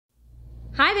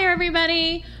Hi there,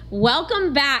 everybody.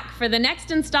 Welcome back for the next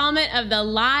installment of the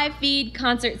LiveFeed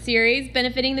concert series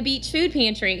benefiting the Beach Food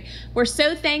Pantry. We're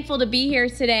so thankful to be here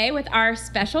today with our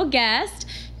special guest,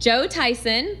 Joe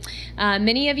Tyson.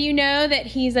 Many of you know that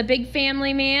he's a big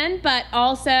family man, but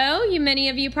also many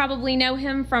of you probably know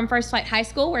him from First Flight High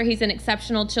School, where he's an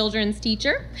exceptional children's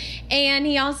teacher. And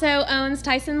he also owns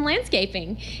Tyson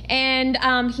Landscaping. And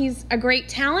he's a great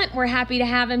talent. We're happy to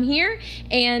have him here.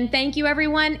 And thank you,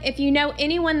 everyone. If you know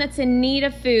anyone that's in need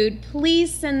of food,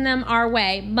 please send them our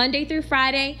way, Monday through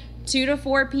Friday, 2 to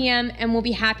 4 p.m., and we'll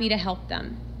be happy to help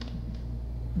them.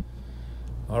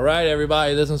 All right,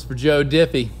 everybody, this one's for Joe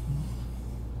Diffie.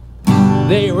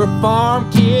 They were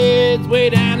farm kids way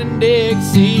down in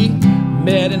Dixie,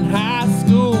 met in high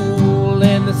school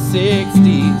in the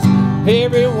 60s.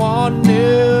 Everyone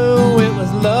knew it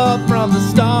was love from the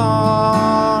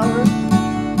start.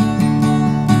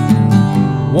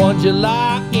 One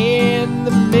July in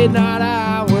the midnight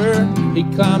hour, he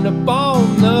climbed up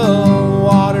on the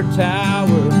water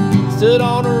tower, stood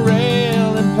on a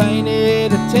rail and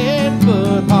painted a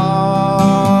 10-foot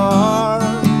heart.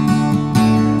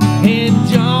 And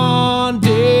John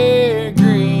Deere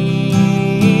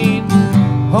green,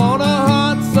 on a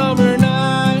hot summer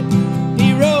night,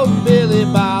 he wrote Billy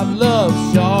Bob loves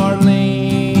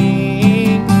Charlene.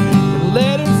 The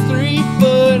letters 3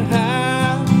 foot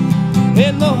high,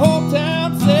 and the whole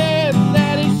town said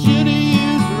that he should have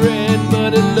used red,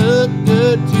 but it looked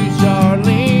good to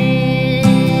Charlene.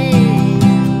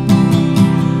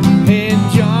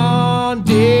 And John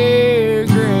Deere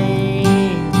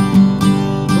green.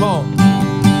 Come on.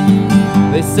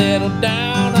 They settled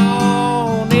down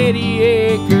on 80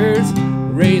 acres,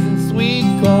 raising sweet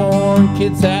corn.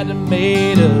 Kids had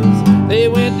tomatoes. They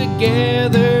went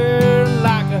together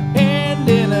like a hand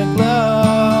in a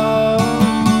glove.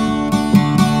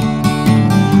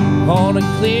 On a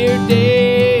clear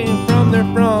day from their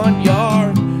front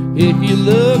yard, if you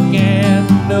look and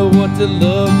know what to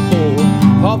look for,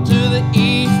 off to the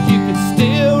east you can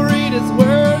still read his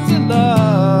words of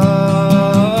love.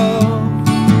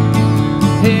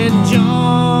 And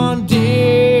John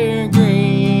Deere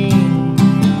green,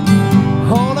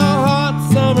 on a hot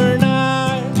summer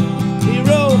night, he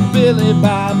wrote Billy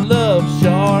Bob loves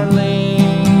Charlene.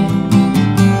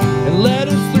 And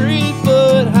letters 3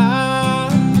 foot high,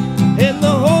 and the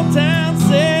whole town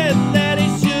said that he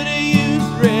should have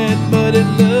used red, but it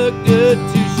looked good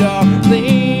to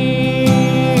Charlene.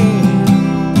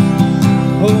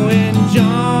 Oh, and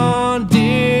John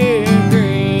Deere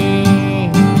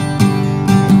green,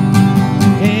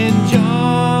 and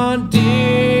John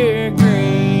Deere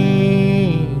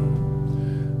green.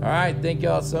 All right, thank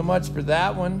y'all so much for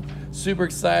that one. Super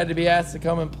excited to be asked to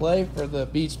come and play for the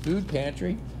Beach Food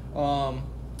Pantry.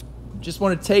 Just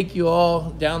want to take you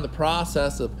all down the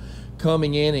process of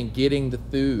coming in and getting the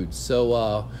food.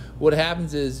 So what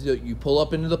happens is you pull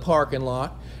up into the parking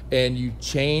lot and you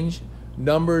change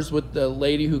numbers with the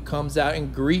lady who comes out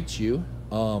and greets you.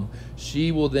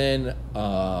 She will then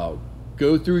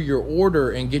go through your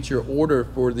order and get your order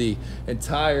for the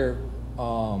entire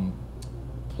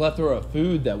plethora of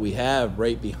food that we have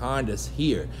right behind us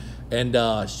here. And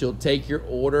she'll take your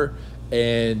order,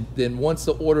 and then once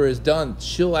the order is done,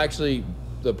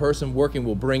 the person working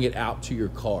will bring it out to your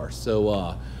car.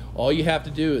 So all you have to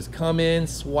do is come in,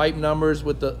 swipe numbers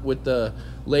with the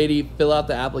lady, fill out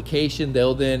the application.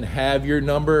 They'll then have your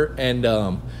number, and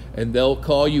they'll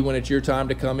call you when it's your time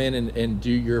to come in and do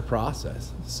your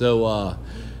process. So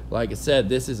like I said,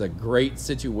 this is a great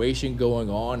situation going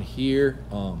on here.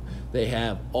 They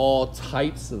have all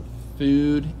types of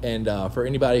food, and for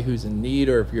anybody who's in need,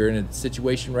 or if you're in a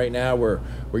situation right now where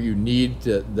you need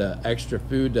the extra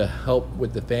food to help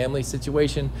with the family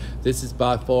situation, this is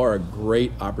by far a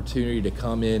great opportunity to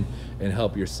come in and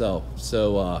help yourself.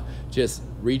 So just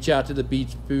reach out to the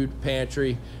Beach Food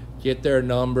Pantry, get their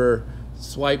number,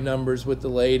 swipe numbers with the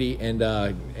lady,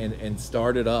 and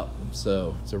start it up.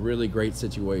 So it's a really great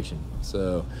situation.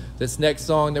 So this next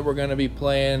song that we're going to be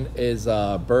playing is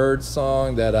a Bird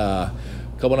song that a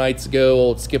couple nights ago,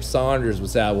 old Skip Saunders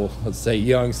was out. Well, let's say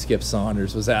young Skip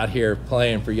Saunders was out here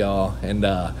playing for y'all, and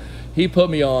he put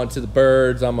me on to the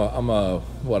Birds. I'm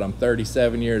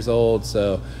 37 years old,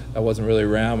 so I wasn't really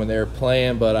around when they were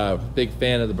playing, but I'm a big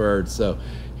fan of the Birds. So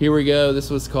here we go.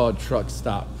 This was called Truck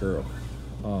Stop Girl.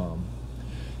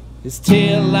 His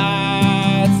tail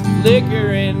lights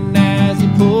flickering as he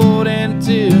pulled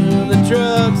into the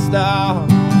truck stop.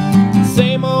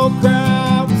 Same old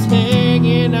crowd was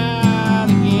hanging out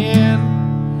again.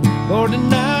 Lord,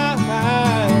 tonight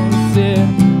I said,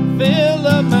 fill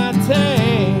up my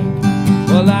tank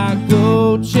while I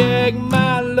go check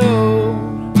my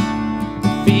load.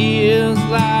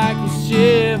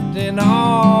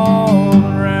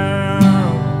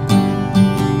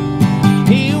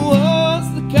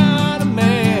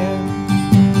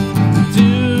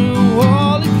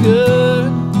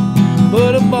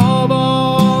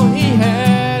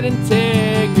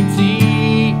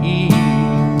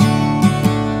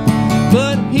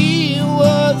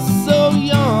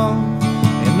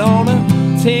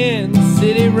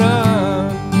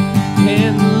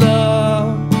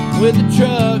 with the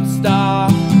truck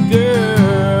stop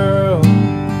girl.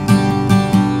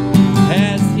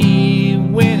 As he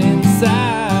went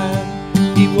inside,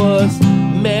 he was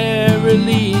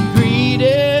merrily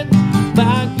greeted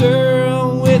by a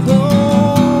girl with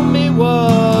whom he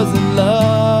was in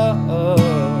love.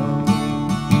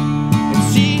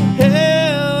 And she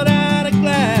held out a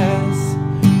glass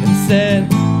and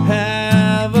said,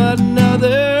 "Have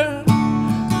another.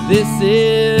 This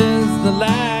is the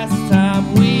last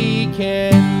time we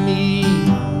can meet."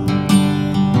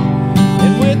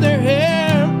 And with her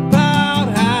hair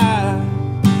piled high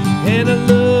and a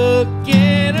look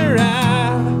in her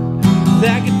eye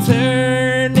that could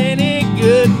turn any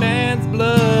good man's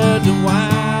blood to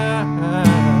wine.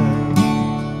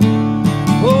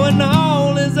 Oh, and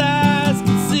all his eyes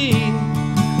could see,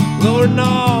 Lord, and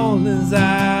all his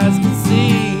eyes could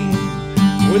see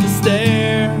were the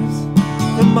stares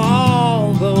from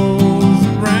all those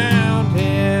around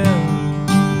him.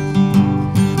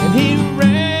 And he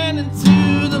ran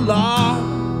into the lot,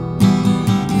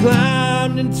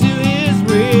 climbed into his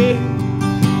rig,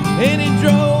 and he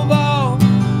drove off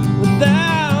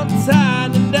without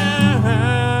tightening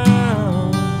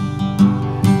down.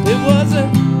 It was a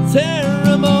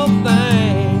terrible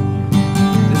thing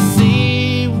to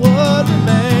see what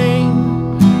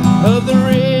remained of the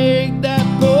rig that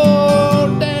poor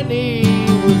Danny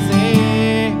was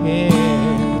in.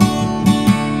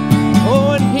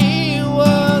 Oh, and he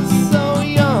was so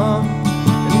young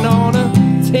and on a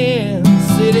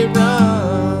 10-city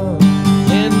run,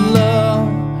 in love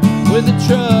with a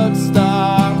truck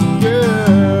stop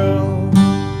girl.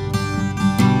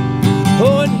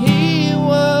 Oh, and he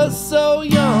was so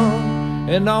young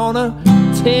and on a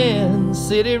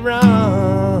 10-city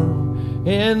run,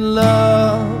 in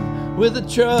love with a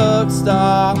truck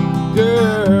stop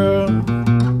girl.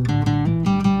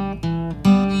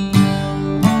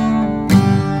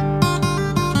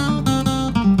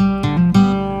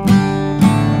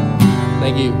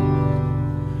 Thank you.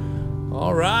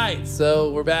 All right,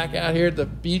 so we're back out here at the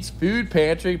Beach Food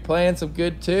Pantry playing some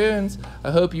good tunes.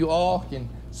 I hope you all can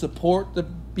support the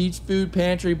Beach Food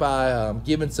Pantry by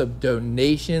giving some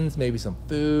donations, maybe some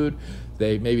food,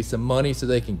 maybe some money so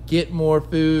they can get more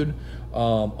food.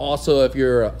 Also, if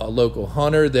you're a local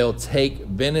hunter, they'll take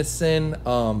venison,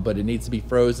 but it needs to be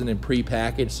frozen and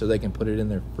pre-packaged so they can put it in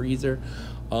their freezer.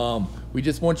 We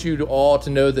just want you all to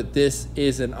know that this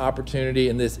is an opportunity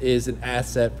and this is an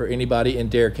asset for anybody in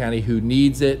Dare County who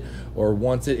needs it or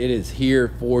wants it. It is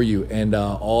here for you, and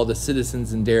all the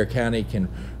citizens in Dare County can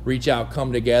reach out,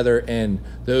 come together, and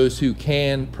those who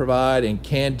can provide and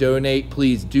can donate,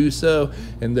 please do so.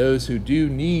 And those who do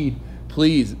need,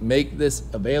 please make this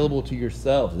available to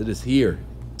yourselves. It is here.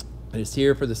 It is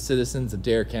here for the citizens of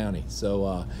Dare County.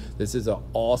 So this is an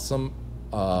awesome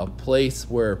place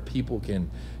where people can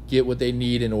get what they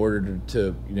need in order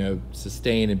to you know,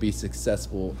 sustain and be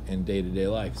successful in day-to-day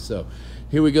life. So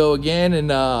here we go again, and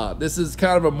this is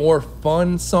kind of a more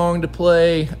fun song to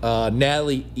play.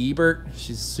 Natalie Ebert,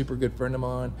 she's a super good friend of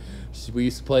mine. We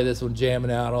used to play this one jamming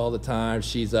out all the time.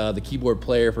 She's the keyboard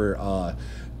player for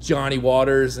Johnny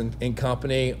Waters and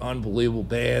Company, unbelievable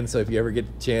band. So if you ever get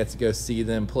a chance to go see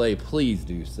them play, please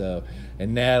do so.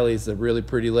 And Natalie's a really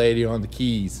pretty lady on the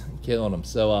keys, killing them.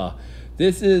 So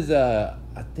this is, I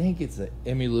think it's an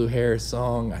Emmylou Harris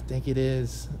song. I think it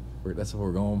is. That's what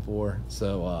we're going for.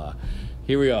 So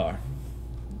here we are.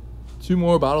 2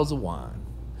 more bottles of wine.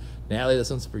 Natalie, this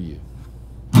one's for you.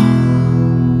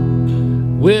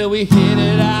 Well, we hit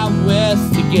it out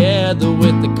west together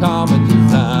with the common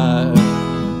desire.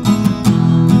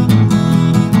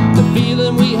 The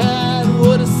feeling we had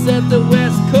would have set the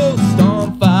West Coast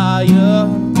on fire.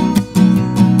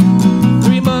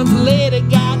 3 months later,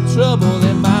 got trouble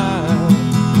in mind.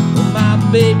 Well, my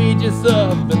baby just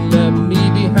up and left me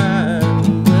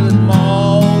behind. Well, it's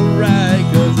alright,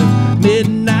 'cause it's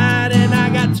midnight and I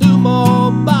got 2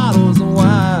 more bottles of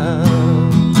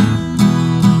wine.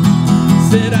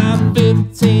 Said I'm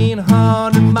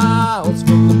 1,500 miles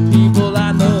from the people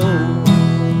I know,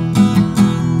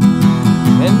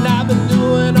 and I've been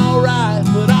doing alright,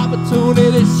 but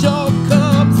opportunity sure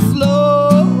comes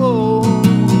slow.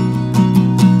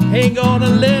 Ain't gonna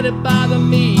let it bother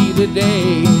me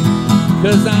today,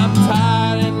 'cause I'm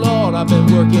tired and Lord, I've been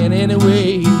working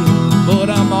anyway. But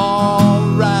I'm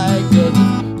alright, 'cause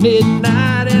it's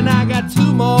midnight and I got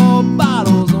 2 more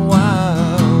bottles of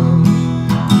wine.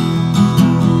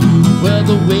 Well,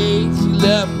 the way she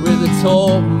left really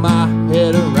tore my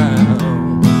head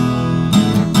around.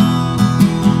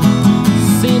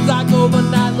 Seems like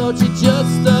overnight, Lord, she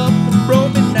just up and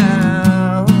broke me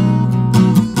down.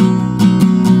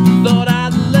 Thought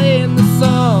I'd lay in the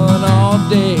sun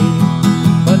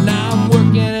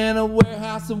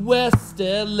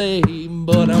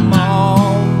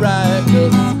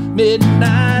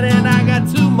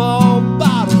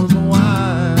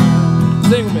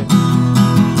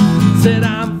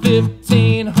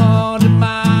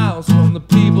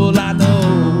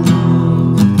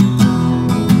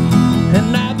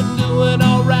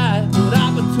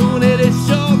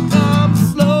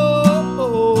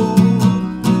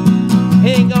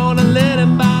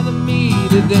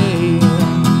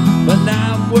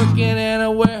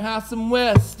house in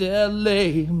West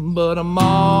LA, but I'm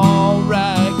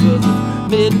alright, 'cause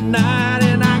it's midnight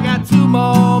and I got 2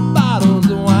 more bottles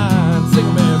of wine. Sing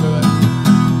 'em, everybody.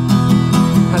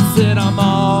 I said I'm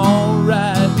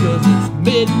alright, 'cause it's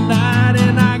midnight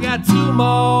and I got 2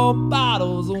 more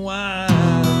bottles of wine.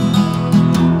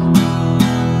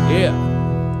 Yeah.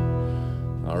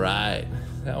 All right.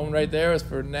 That one right there was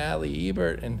for Natalie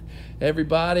Ebert and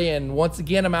everybody. And once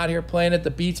again, I'm out here playing at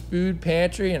the Beach Food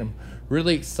Pantry, and I'm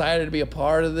really excited to be a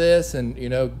part of this and, you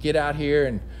know, get out here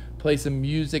and play some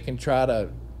music and try to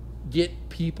get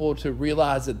people to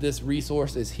realize that this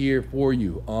resource is here for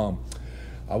you.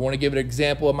 I want to give an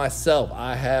example of myself.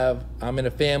 I'm in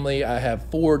a family. I have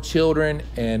 4 children,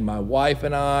 and my wife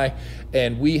and I,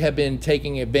 and we have been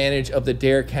taking advantage of the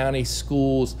Dare County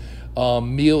schools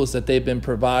meals that they've been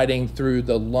providing through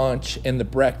the lunch and the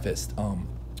breakfast.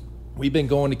 We've been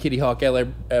going to Kitty Hawk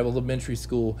Elementary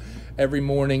School every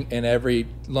morning and every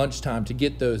lunchtime to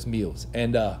get those meals.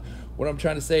 And what I'm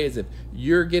trying to say is, if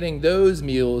you're getting those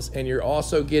meals and you're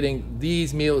also getting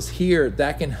these meals here,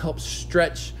 that can help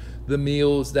stretch the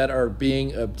meals that are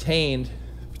being obtained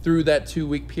through that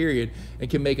 2-week period and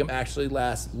can make them actually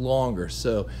last longer.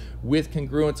 So with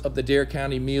congruence of the Dare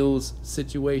County meals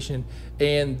situation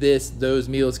and those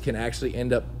meals can actually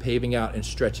end up paving out and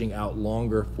stretching out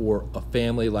longer for a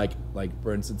family like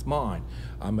for instance mine.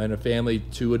 I'm in a family,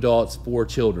 2 adults, 4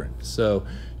 children. So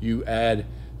you add,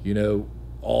 you know,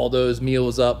 all those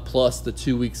meals up plus the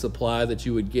 2-week supply that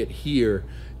you would get here,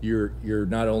 you're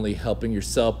not only helping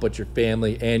yourself but your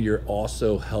family, and you're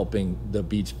also helping the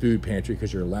Beach Food Pantry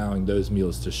because you're allowing those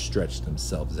meals to stretch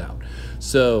themselves out.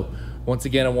 So once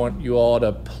again, I want you all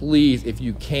to please, if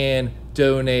you can,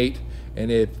 donate, and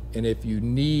if you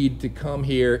need to come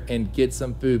here and get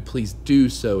some food, please do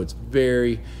so. It's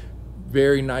very,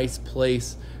 very nice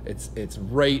place. It's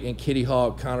right in Kitty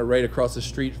Hawk, kind of right across the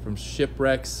street from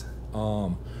Shipwrecks,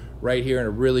 right here in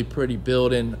a really pretty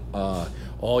building.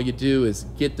 All you do is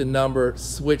get the number,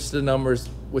 switch the numbers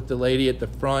with the lady at the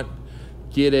front,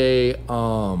 get an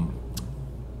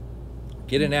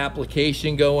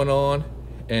application going on,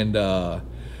 and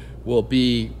we'll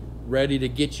be ready to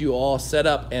get you all set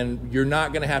up. And you're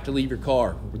not going to have to leave your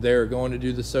car. They're going to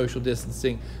do the social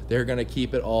distancing. They're going to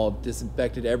keep it all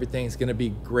disinfected. Everything's going to be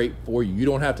great for you. You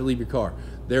don't have to leave your car.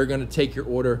 They're going to take your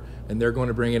order and they're going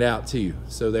to bring it out to you.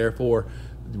 So therefore,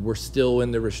 we're still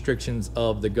in the restrictions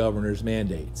of the governor's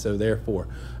mandate. So therefore,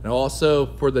 and also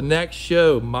for the next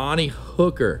show, Monty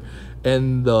Hooker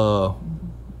and the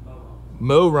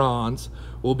Morons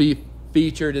will be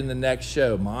featured in the next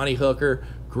show. Monty Hooker,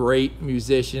 great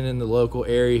musician in the local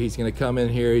area. He's going to come in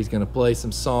here, he's going to play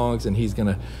some songs, and he's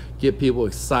going to get people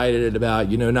excited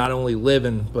about, you know, not only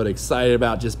living, but excited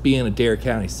about just being a Dare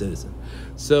County citizen.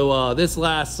 So this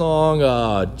last song,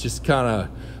 just kind of,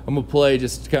 I'm going to play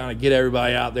just to kind of get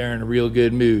everybody out there in a real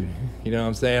good mood. You know what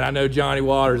I'm saying? I know Johnny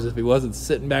Waters, if he wasn't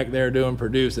sitting back there doing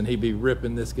producing, he'd be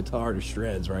ripping this guitar to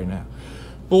shreds right now.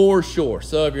 For sure.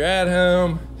 So if you're at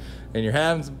home and you're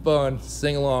having some fun,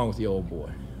 sing along with the old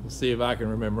boy. We'll see if I can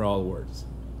remember all the words.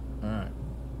 All right.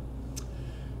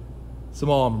 Some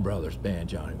Allman Brothers Band,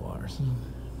 Johnny Waters.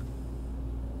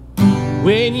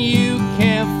 When you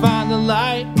can't find the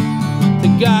light to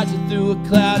guide you through a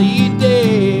cloudy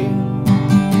day,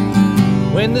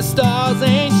 when the stars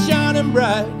ain't shining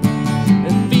bright,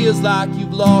 it feels like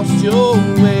you've lost your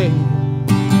way,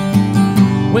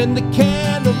 when the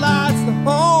candle lights the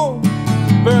home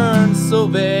burn so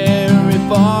very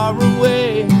far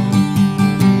away,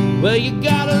 well, you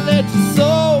gotta let your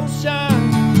soul shine,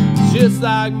 just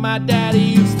like my daddy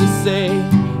used to say,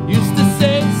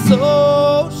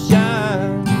 soul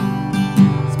shine.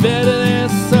 It's better than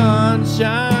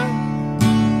sunshine,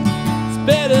 it's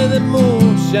better than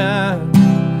moonshine,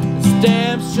 it's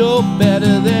damn sure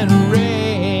better than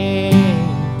rain.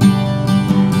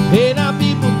 Hey, now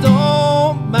people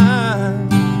don't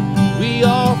mind, we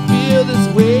all feel this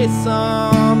way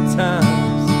sometimes.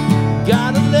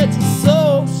 Gotta let your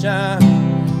soul shine,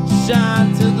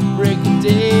 shine till the break of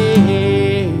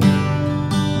day.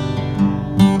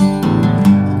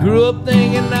 Grew up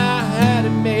thinking I had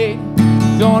it made,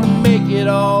 gonna make it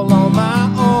all on my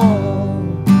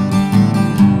own.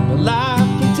 But life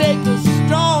can take the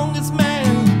strongest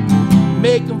man,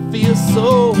 make him feel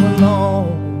so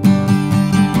alone.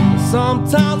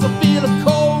 Sometimes I feel a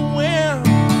cold wind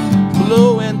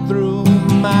blowing through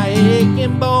my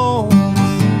aching bones.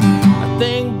 I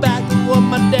think back to what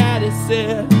my daddy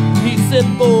said. He said,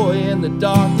 boy, in the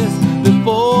darkness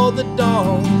before the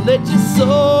dawn, let your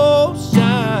soul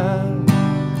shine.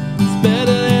 It's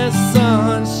better than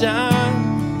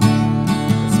sunshine,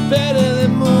 it's better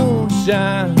than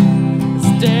moonshine,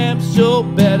 it's damn show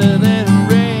better than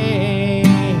it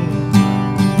rains.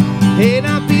 Hey,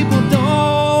 now people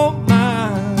don't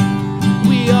mind.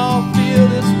 We all feel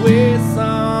this way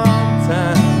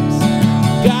sometimes.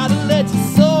 Gotta let your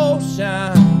soul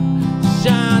shine,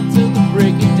 shine till the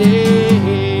break of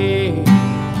day.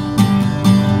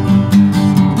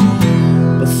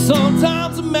 But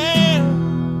sometimes a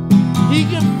man, he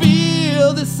can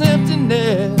feel this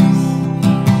emptiness,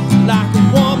 like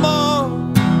a woman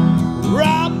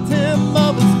robbed him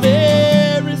of his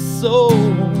very soul.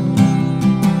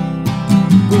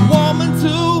 A woman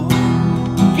too,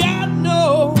 God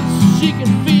knows she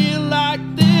can feel like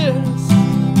this.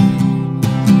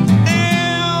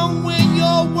 And when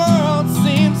your world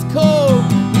seems cold,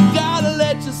 you gotta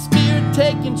let your spirit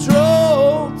take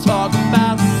control. Talk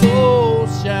about soul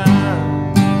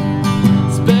shine,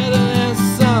 it's better than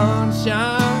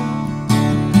sunshine,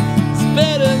 it's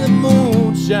better than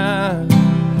moonshine,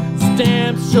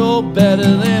 damn sure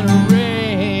better than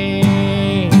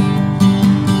rain.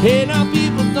 Hey, now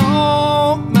people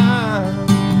don't mind.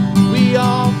 We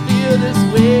all feel this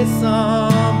way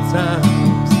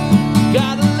sometimes.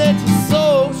 Gotta let your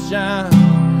soul shine,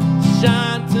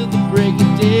 shine till the break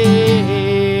of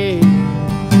day.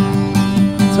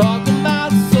 Talk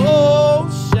about soul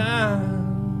shine,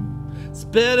 it's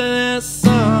better than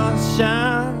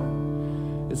sunshine,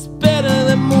 it's better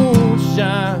than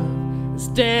moonshine, it's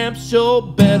damn sure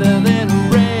better than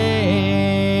rain.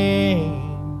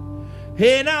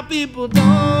 Hey, now people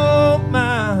don't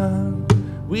mind.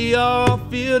 We all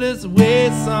feel this way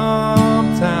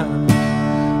sometimes.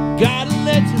 Gotta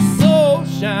let your soul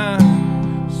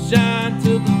shine, shine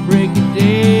till the break of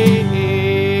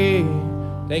day.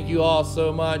 Thank you all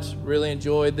so much. Really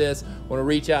enjoyed this. Want to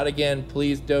reach out again,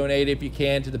 please donate if you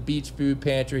can to the Beach Food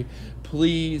Pantry.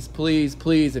 Please, please,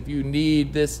 please, if you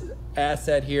need this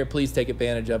asset here, please take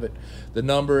advantage of it. The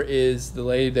number is the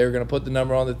lady, they're going to put the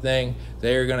number on the thing.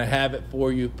 They're going to have it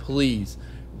for you. Please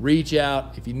reach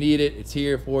out if you need it. It's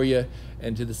here for you.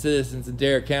 And to the citizens in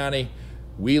Dare County,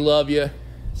 we love you.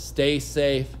 Stay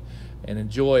safe and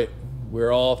enjoy it.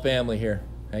 We're all family here.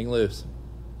 Hang loose.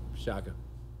 Shaka.